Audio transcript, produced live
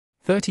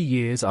30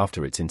 years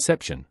after its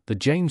inception, the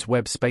James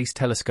Webb Space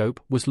Telescope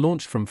was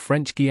launched from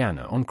French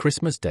Guiana on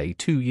Christmas Day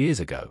 2 years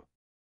ago.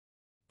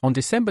 On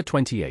December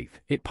 28,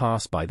 it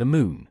passed by the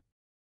Moon.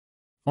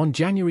 On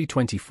January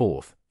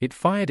 24, it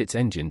fired its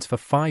engines for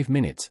 5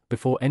 minutes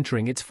before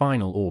entering its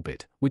final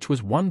orbit, which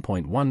was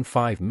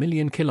 1.15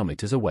 million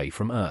kilometers away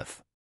from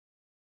Earth.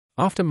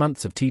 After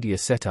months of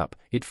tedious setup,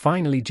 it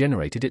finally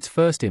generated its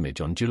first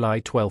image on July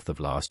 12 of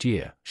last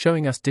year,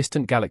 showing us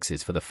distant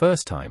galaxies for the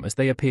first time as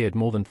they appeared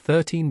more than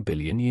 13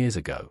 billion years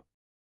ago.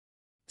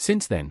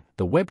 Since then,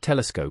 the Webb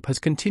telescope has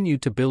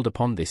continued to build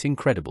upon this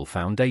incredible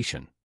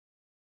foundation.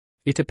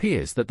 It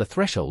appears that the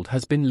threshold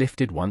has been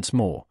lifted once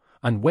more,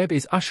 and Webb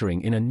is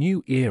ushering in a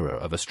new era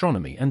of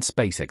astronomy and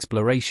space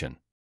exploration.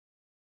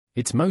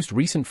 Its most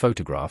recent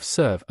photographs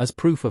serve as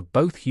proof of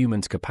both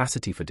humans'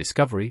 capacity for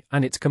discovery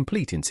and its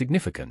complete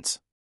insignificance.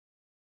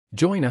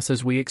 Join us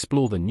as we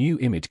explore the new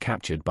image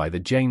captured by the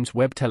James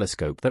Webb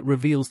Telescope that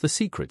reveals the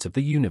secrets of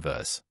the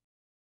universe.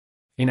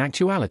 In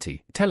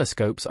actuality,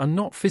 telescopes are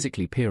not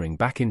physically peering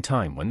back in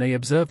time when they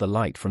observe the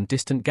light from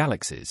distant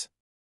galaxies.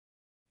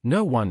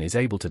 No one is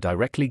able to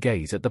directly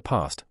gaze at the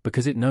past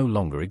because it no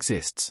longer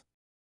exists.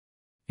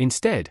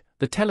 Instead,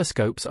 the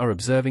telescopes are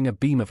observing a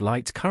beam of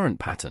light's current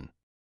pattern.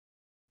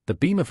 The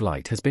beam of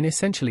light has been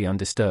essentially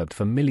undisturbed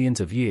for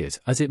millions of years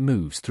as it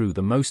moves through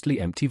the mostly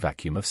empty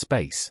vacuum of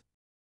space.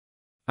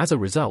 As a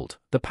result,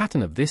 the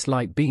pattern of this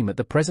light beam at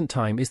the present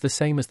time is the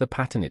same as the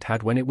pattern it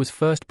had when it was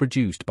first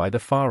produced by the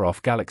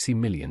far-off galaxy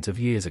millions of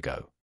years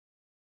ago.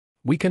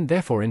 We can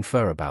therefore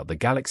infer about the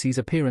galaxy's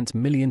appearance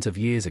millions of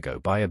years ago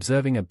by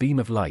observing a beam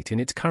of light in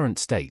its current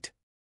state.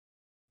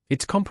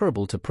 It's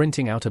comparable to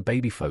printing out a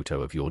baby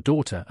photo of your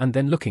daughter and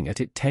then looking at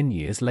it 10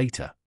 years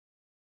later.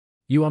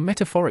 You are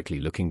metaphorically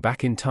looking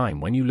back in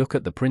time when you look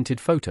at the printed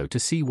photo to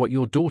see what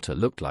your daughter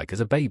looked like as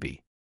a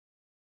baby.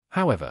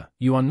 However,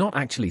 you are not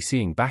actually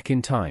seeing back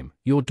in time.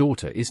 Your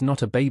daughter is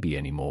not a baby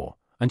anymore,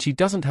 and she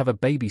doesn't have a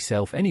baby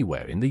self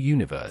anywhere in the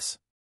universe.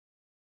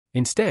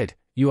 Instead,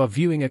 you are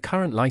viewing a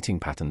current lighting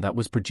pattern that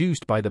was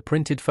produced by the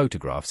printed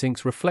photograph's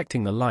inks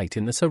reflecting the light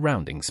in the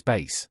surrounding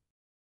space.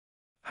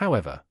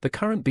 However, the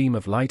current beam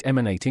of light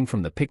emanating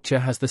from the picture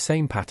has the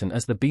same pattern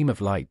as the beam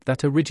of light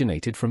that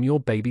originated from your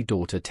baby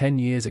daughter 10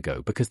 years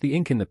ago because the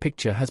ink in the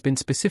picture has been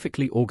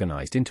specifically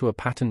organized into a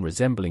pattern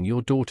resembling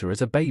your daughter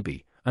as a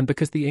baby, and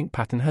because the ink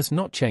pattern has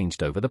not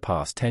changed over the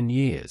past 10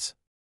 years.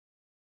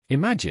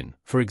 Imagine,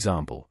 for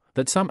example,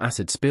 that some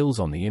acid spills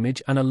on the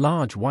image and a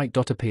large white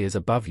dot appears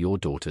above your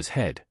daughter's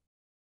head.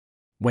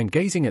 When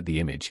gazing at the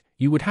image,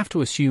 you would have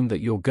to assume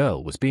that your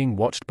girl was being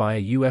watched by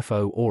a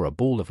UFO or a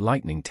ball of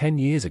lightning 10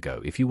 years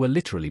ago if you were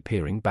literally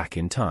peering back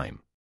in time.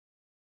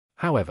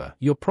 However,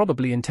 you're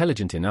probably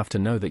intelligent enough to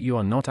know that you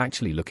are not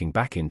actually looking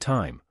back in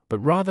time, but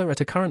rather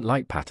at a current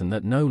light pattern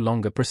that no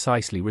longer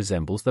precisely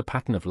resembles the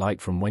pattern of light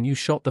from when you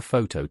shot the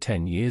photo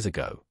 10 years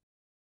ago.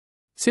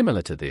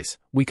 Similar to this,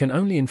 we can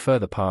only infer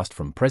the past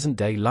from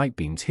present-day light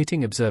beams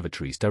hitting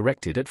observatories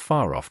directed at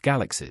far-off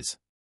galaxies.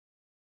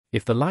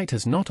 If the light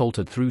has not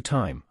altered through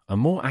time, a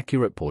more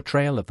accurate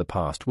portrayal of the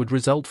past would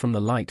result from the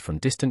light from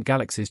distant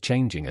galaxies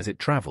changing as it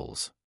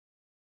travels.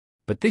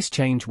 But this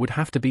change would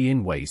have to be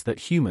in ways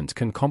that humans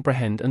can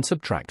comprehend and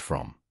subtract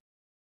from.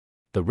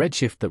 The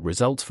redshift that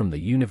results from the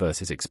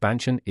universe's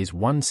expansion is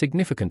one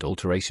significant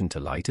alteration to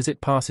light as it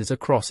passes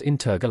across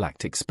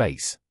intergalactic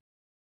space.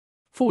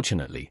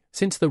 Fortunately,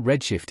 since the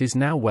redshift is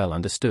now well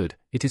understood,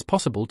 it is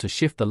possible to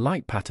shift the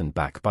light pattern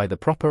back by the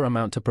proper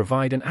amount to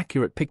provide an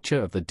accurate picture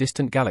of the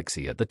distant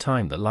galaxy at the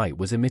time the light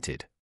was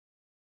emitted.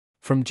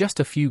 From just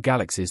a few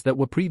galaxies that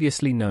were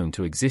previously known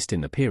to exist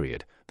in the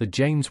period, the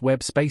James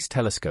Webb Space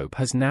Telescope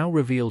has now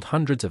revealed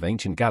hundreds of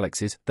ancient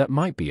galaxies that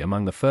might be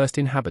among the first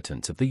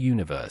inhabitants of the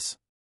universe.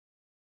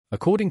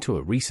 According to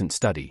a recent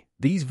study,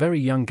 these very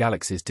young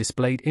galaxies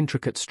displayed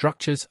intricate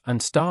structures and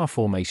star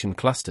formation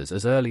clusters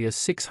as early as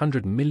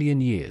 600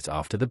 million years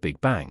after the Big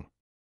Bang.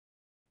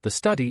 The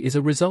study is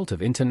a result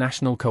of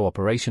international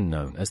cooperation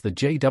known as the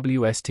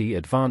JWST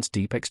Advanced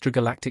Deep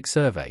Extragalactic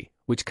Survey,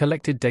 which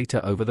collected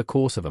data over the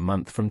course of a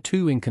month from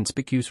two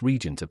inconspicuous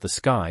regions of the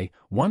sky,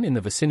 one in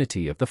the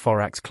vicinity of the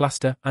Thorax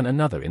cluster and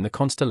another in the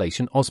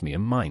constellation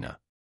Osmium Minor.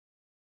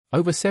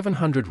 Over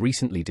 700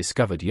 recently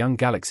discovered young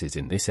galaxies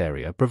in this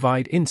area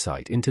provide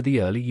insight into the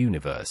early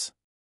universe.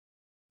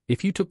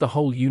 If you took the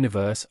whole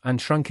universe and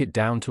shrunk it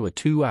down to a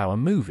 2-hour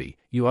movie,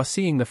 you are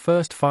seeing the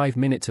first 5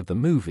 minutes of the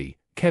movie.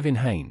 Kevin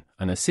Hain,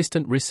 an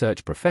assistant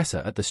research professor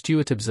at the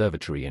Stewart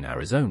Observatory in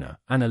Arizona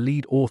and a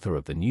lead author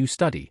of the new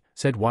study,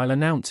 said while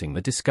announcing the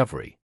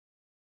discovery.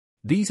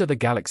 These are the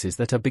galaxies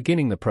that are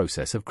beginning the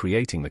process of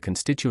creating the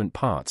constituent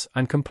parts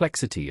and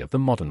complexity of the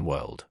modern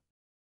world.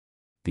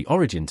 The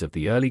origins of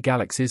the early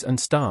galaxies and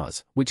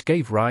stars, which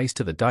gave rise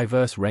to the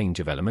diverse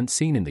range of elements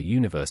seen in the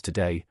universe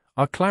today,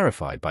 are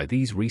clarified by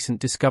these recent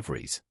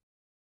discoveries.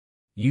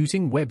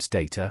 Using Webb's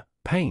data,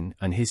 Payne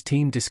and his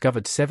team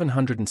discovered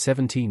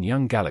 717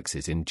 young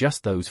galaxies in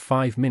just those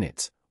 5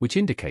 minutes, which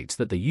indicates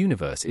that the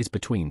universe is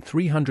between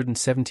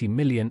 370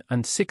 million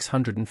and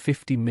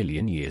 650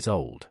 million years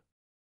old.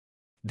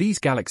 These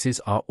galaxies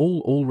are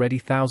all already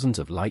thousands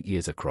of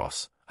light-years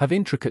across, have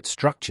intricate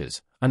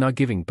structures, and are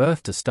giving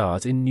birth to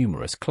stars in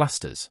numerous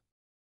clusters.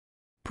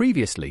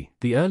 Previously,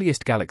 the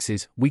earliest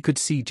galaxies we could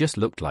see just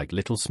looked like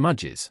little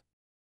smudges.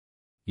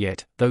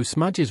 Yet, those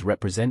smudges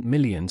represent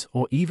millions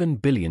or even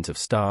billions of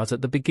stars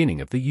at the beginning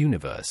of the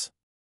universe.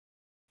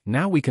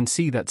 Now we can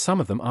see that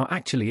some of them are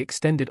actually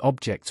extended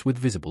objects with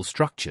visible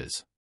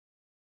structures.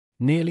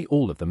 Nearly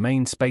all of the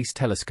main space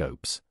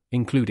telescopes,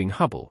 including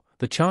Hubble,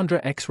 the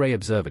Chandra X-ray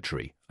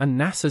Observatory, and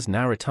NASA's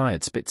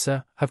now-retired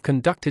Spitzer, have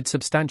conducted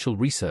substantial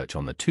research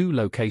on the two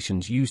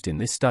locations used in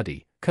this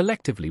study,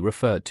 collectively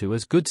referred to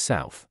as Good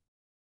South.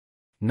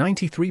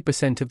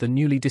 93% of the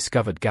newly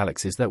discovered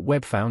galaxies that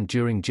Webb found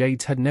during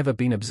JADES had never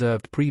been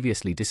observed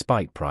previously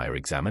despite prior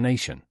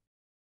examination.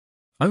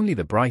 Only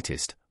the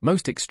brightest,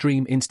 most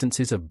extreme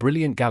instances of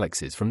brilliant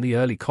galaxies from the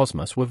early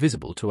cosmos were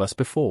visible to us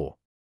before.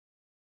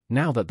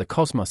 Now that the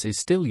cosmos is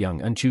still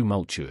young and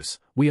tumultuous,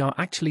 we are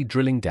actually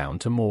drilling down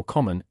to more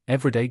common,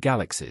 everyday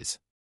galaxies.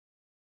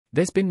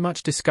 There's been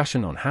much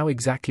discussion on how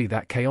exactly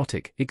that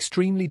chaotic,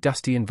 extremely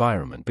dusty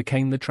environment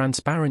became the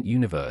transparent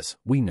universe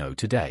we know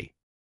today.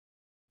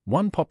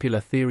 One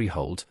popular theory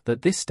holds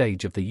that this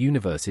stage of the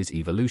universe's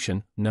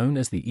evolution, known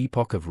as the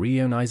epoch of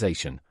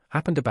reionization,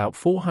 happened about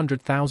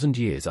 400,000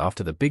 years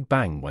after the Big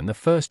Bang, when the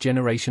first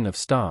generation of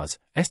stars,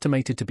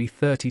 estimated to be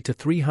 30 to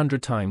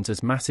 300 times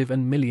as massive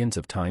and millions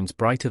of times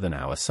brighter than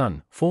our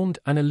Sun, formed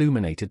and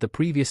illuminated the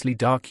previously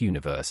dark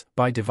universe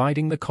by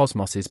dividing the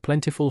cosmos's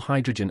plentiful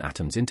hydrogen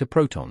atoms into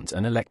protons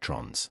and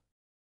electrons.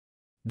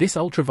 This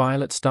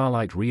ultraviolet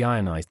starlight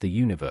reionized the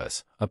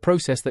universe, a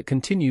process that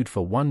continued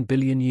for 1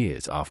 billion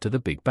years after the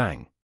Big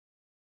Bang.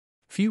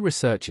 Few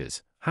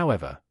researchers,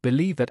 however,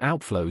 believe that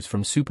outflows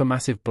from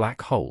supermassive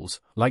black holes,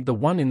 like the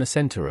one in the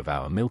center of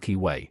our Milky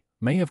Way,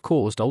 may have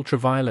caused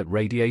ultraviolet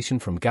radiation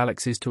from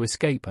galaxies to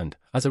escape and,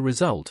 as a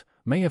result,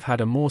 may have had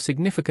a more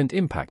significant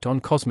impact on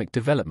cosmic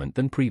development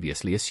than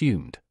previously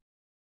assumed.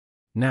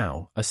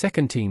 Now, a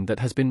second team that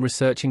has been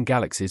researching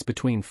galaxies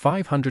between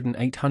 500 and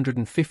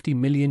 850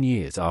 million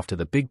years after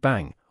the Big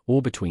Bang,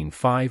 or between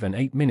 5 and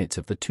 8 minutes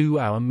of the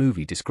 2-hour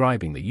movie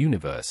describing the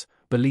universe,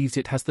 believes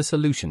it has the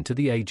solution to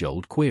the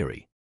age-old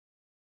query.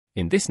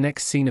 In this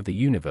next scene of the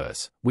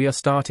universe, we are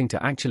starting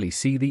to actually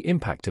see the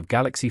impact of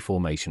galaxy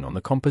formation on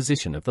the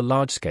composition of the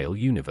large-scale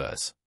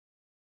universe.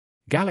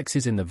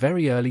 Galaxies in the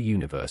very early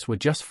universe were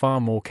just far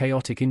more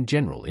chaotic in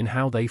general in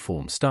how they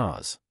form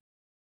stars.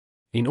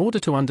 In order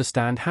to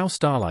understand how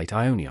starlight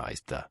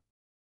ionized the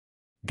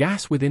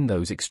gas within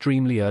those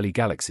extremely early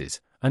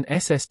galaxies, an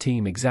SS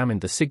team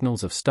examined the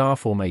signals of star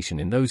formation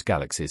in those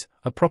galaxies,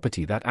 a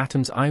property that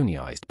atoms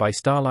ionized by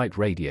starlight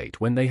radiate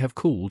when they have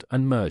cooled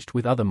and merged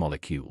with other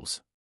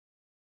molecules.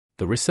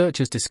 The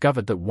researchers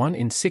discovered that 1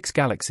 in 6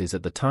 galaxies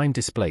at the time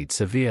displayed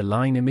severe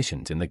line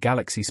emissions in the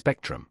galaxy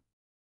spectrum.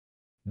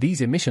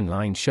 These emission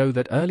lines show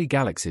that early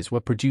galaxies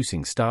were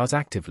producing stars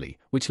actively,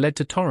 which led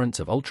to torrents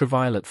of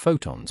ultraviolet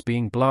photons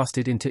being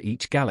blasted into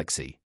each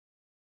galaxy.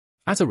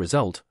 As a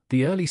result,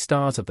 the early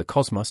stars of the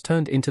cosmos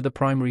turned into the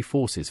primary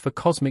forces for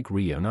cosmic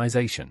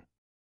reionization.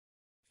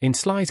 In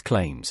Sly's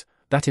claims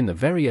that in the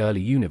very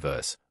early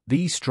universe,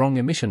 these strong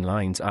emission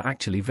lines are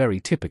actually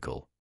very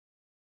typical.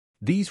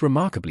 These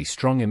remarkably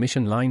strong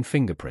emission line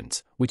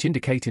fingerprints, which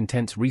indicate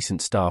intense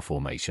recent star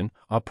formation,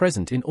 are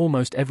present in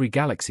almost every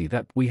galaxy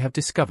that we have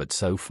discovered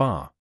so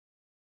far.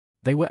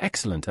 They were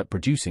excellent at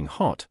producing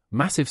hot,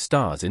 massive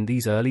stars in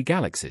these early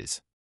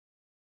galaxies.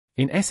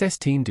 An SS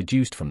team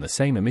deduced from the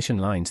same emission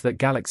lines that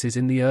galaxies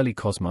in the early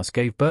cosmos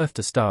gave birth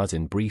to stars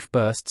in brief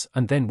bursts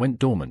and then went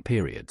dormant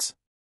periods.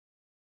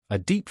 A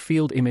deep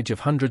field image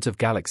of hundreds of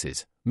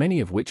galaxies, many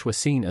of which were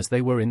seen as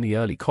they were in the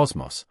early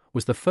cosmos,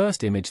 was the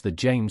first image the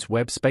James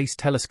Webb Space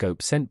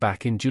Telescope sent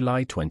back in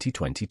July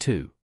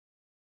 2022.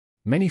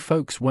 Many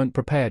folks weren't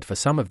prepared for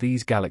some of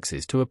these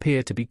galaxies to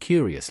appear to be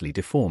curiously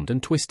deformed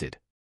and twisted.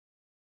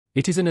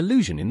 It is an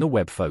illusion in the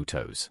Webb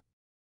photos.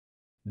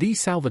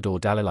 These Salvador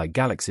Dali-like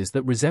galaxies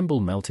that resemble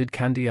melted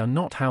candy are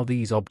not how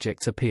these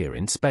objects appear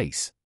in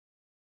space.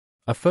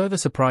 A further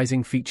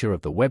surprising feature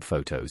of the Webb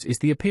photos is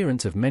the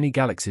appearance of many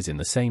galaxies in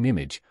the same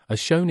image, as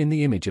shown in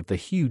the image of the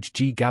huge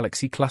G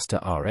galaxy cluster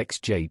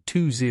RxJ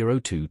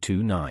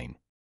 20229.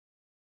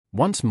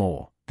 Once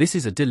more, this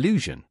is a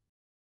delusion.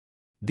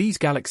 These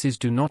galaxies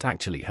do not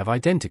actually have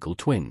identical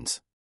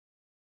twins.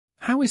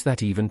 How is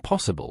that even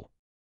possible?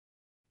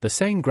 The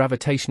same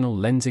gravitational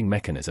lensing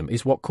mechanism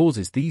is what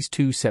causes these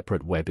two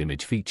separate Webb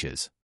image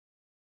features.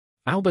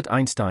 Albert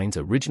Einstein's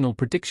original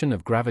prediction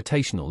of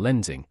gravitational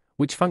lensing,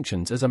 which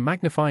functions as a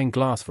magnifying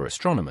glass for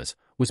astronomers,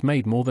 was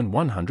made more than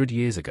 100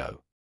 years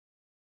ago.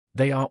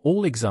 They are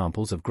all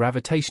examples of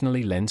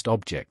gravitationally lensed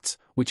objects,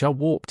 which are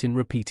warped in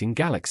repeating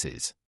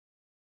galaxies.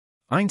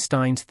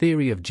 Einstein's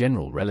theory of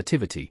general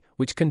relativity,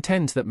 which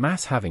contends that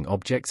mass-having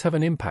objects have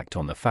an impact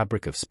on the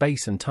fabric of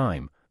space and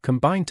time,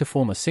 combined to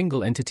form a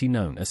single entity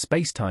known as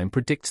spacetime,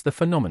 predicts the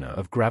phenomena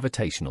of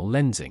gravitational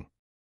lensing.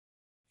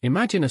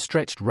 Imagine a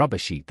stretched rubber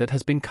sheet that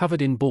has been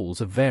covered in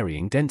balls of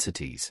varying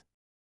densities.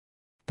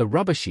 The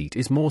rubber sheet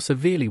is more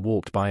severely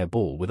warped by a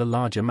ball with a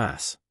larger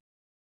mass.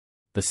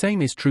 The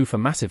same is true for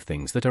massive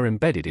things that are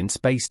embedded in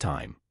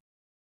space-time.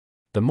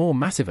 The more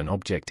massive an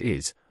object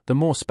is, the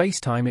more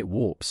space-time it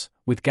warps,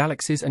 with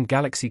galaxies and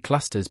galaxy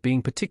clusters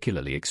being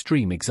particularly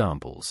extreme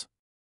examples.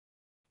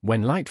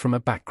 When light from a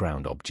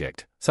background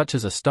object, such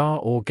as a star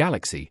or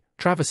galaxy,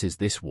 traverses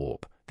this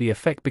warp, the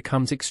effect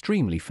becomes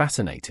extremely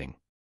fascinating.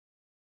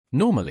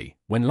 Normally,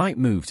 when light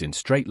moves in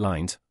straight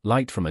lines,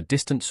 light from a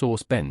distant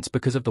source bends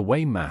because of the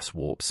way mass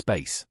warps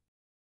space.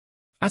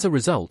 As a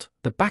result,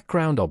 the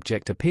background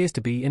object appears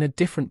to be in a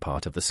different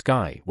part of the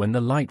sky when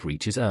the light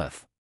reaches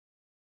Earth.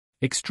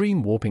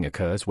 Extreme warping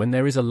occurs when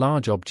there is a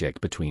large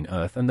object between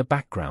Earth and the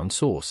background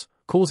source,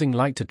 causing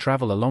light to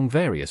travel along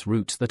various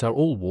routes that are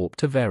all warped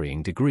to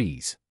varying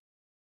degrees.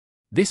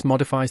 This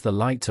modifies the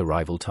light's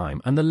arrival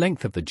time and the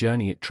length of the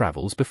journey it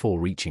travels before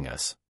reaching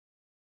us.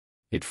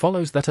 It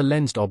follows that a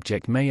lensed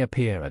object may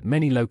appear at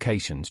many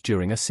locations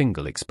during a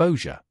single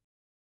exposure.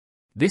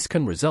 This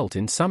can result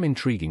in some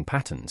intriguing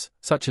patterns,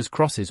 such as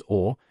crosses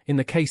or, in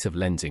the case of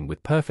lensing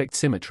with perfect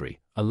symmetry,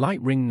 a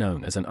light ring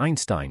known as an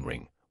Einstein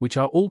ring, which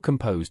are all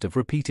composed of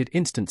repeated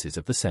instances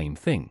of the same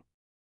thing.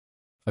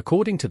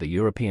 According to the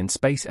European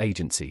Space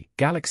Agency,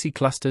 galaxy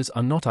clusters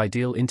are not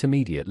ideal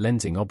intermediate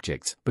lensing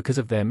objects because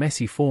of their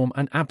messy form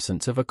and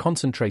absence of a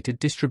concentrated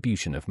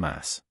distribution of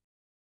mass.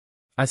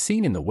 As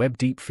seen in the Webb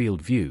Deep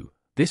Field view,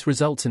 this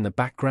results in the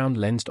background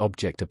lensed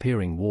object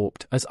appearing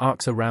warped as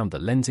arcs around the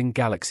lensing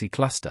galaxy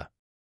cluster.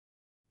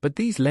 But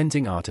these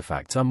lensing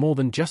artifacts are more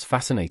than just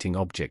fascinating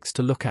objects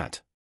to look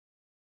at.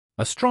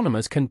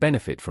 Astronomers can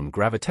benefit from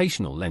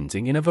gravitational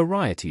lensing in a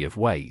variety of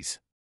ways.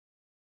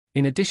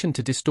 In addition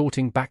to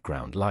distorting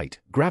background light,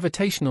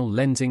 gravitational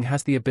lensing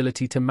has the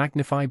ability to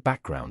magnify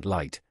background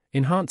light,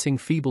 enhancing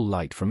feeble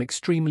light from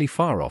extremely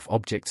far-off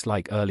objects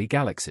like early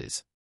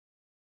galaxies.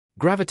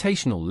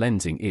 Gravitational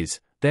lensing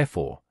is,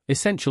 therefore,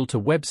 essential to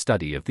Webb's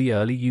study of the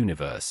early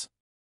universe.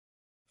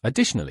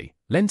 Additionally,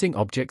 lensing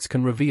objects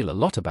can reveal a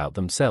lot about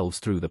themselves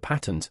through the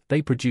patterns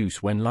they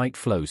produce when light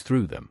flows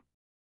through them.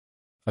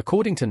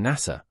 According to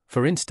NASA,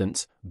 for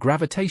instance,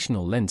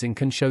 gravitational lensing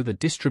can show the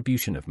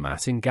distribution of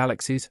mass in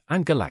galaxies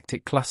and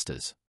galactic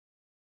clusters.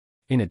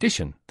 In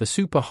addition, the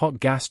super-hot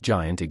gas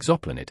giant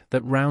exoplanet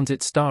that rounds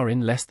its star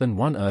in less than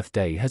one Earth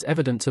day has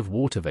evidence of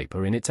water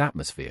vapor in its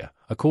atmosphere,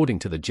 according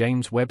to the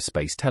James Webb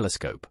Space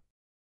Telescope.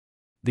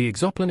 The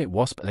exoplanet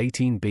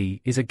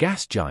WASP-18b is a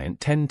gas giant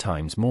 10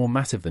 times more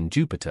massive than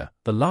Jupiter,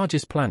 the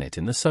largest planet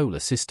in the solar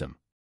system.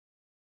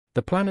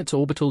 The planet's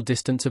orbital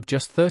distance of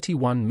just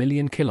 31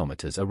 million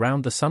kilometers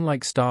around the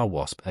Sun-like star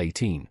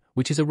WASP-18,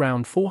 which is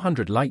around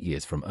 400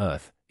 light-years from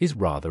Earth, is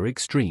rather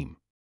extreme.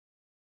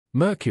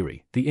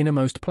 Mercury, the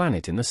innermost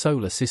planet in the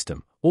solar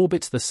system,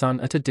 orbits the Sun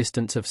at a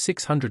distance of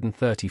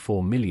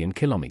 634 million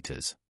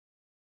kilometers.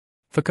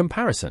 For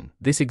comparison,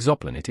 this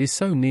exoplanet is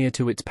so near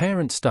to its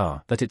parent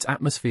star that its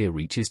atmosphere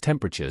reaches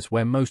temperatures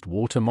where most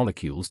water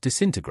molecules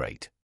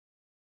disintegrate.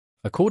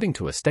 According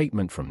to a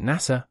statement from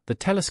NASA, the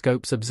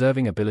telescope's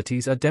observing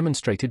abilities are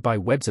demonstrated by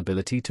Webb's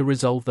ability to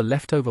resolve the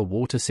leftover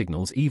water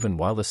signals even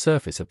while the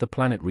surface of the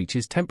planet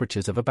reaches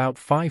temperatures of about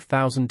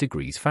 5,000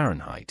 degrees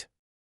Fahrenheit.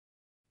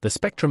 The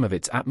spectrum of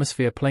its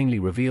atmosphere plainly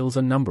reveals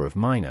a number of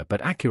minor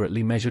but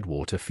accurately measured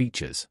water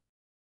features.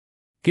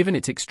 Given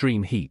its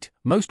extreme heat,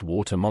 most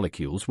water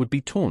molecules would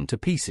be torn to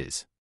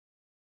pieces.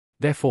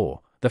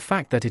 Therefore, the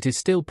fact that it is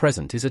still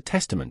present is a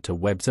testament to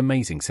Webb's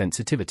amazing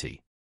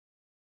sensitivity.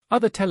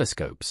 Other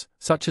telescopes,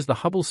 such as the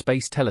Hubble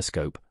Space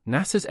Telescope,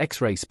 NASA's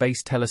X-ray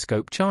Space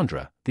Telescope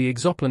Chandra, the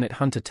exoplanet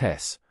Hunter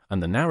TESS,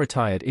 and the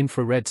now-retired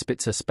infrared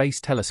Spitzer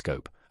Space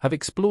Telescope, have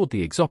explored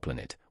the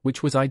exoplanet,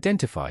 which was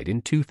identified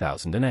in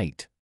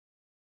 2008.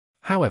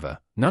 However,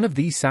 none of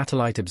these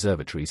satellite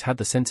observatories had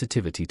the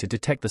sensitivity to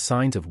detect the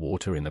signs of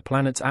water in the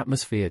planet's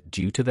atmosphere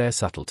due to their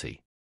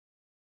subtlety.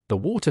 The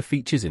water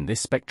features in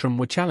this spectrum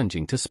were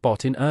challenging to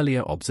spot in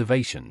earlier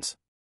observations.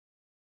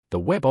 The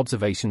Webb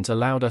observations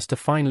allowed us to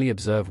finally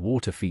observe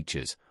water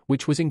features,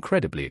 which was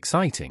incredibly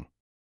exciting.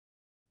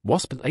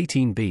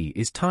 WASP-18b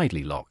is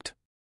tidally locked.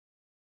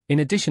 In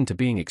addition to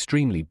being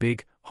extremely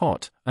big,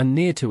 hot, and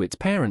near to its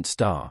parent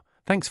star,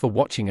 thanks for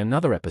watching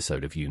another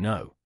episode of You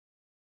Know.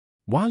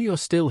 While you're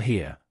still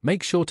here,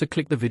 make sure to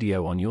click the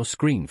video on your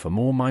screen for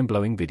more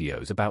mind-blowing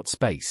videos about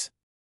space.